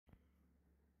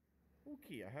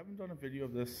Okay, I haven't done a video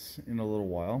of this in a little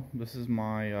while. This is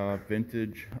my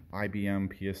vintage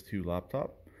IBM PS2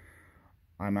 laptop.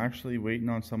 I'm actually waiting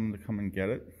on someone to come and get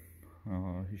it.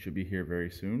 He should be here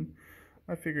very soon.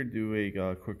 I figured do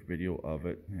a quick video of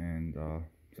it and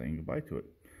saying goodbye to it.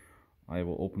 I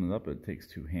will open it up. It takes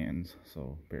two hands,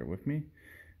 so bear with me.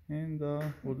 And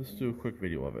we'll just do a quick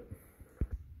video of it.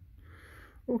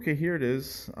 Okay, here it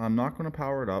is. I'm not going to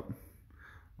power it up.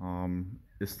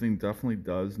 This thing definitely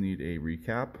does need a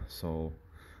recap, so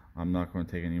I'm not going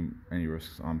to take any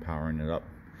risks on powering it up.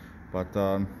 But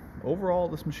overall,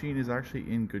 this machine is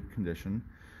actually in good condition.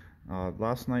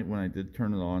 Last night when I did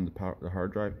turn it on, the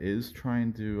hard drive is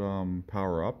trying to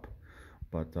power up,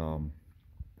 but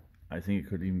I think it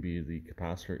could even be the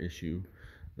capacitor issue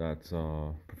that's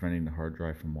preventing the hard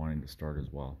drive from wanting to start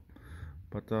as well.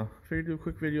 But I figured do a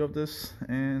quick video of this,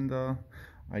 and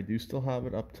I do still have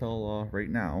it up till right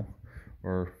now,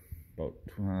 or about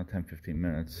 10-15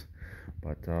 minutes.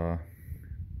 But I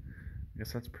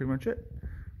guess that's pretty much it.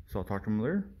 So I'll talk to them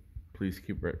later. Please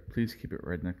keep it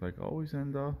redneck like always,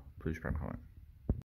 and please subscribe and comment.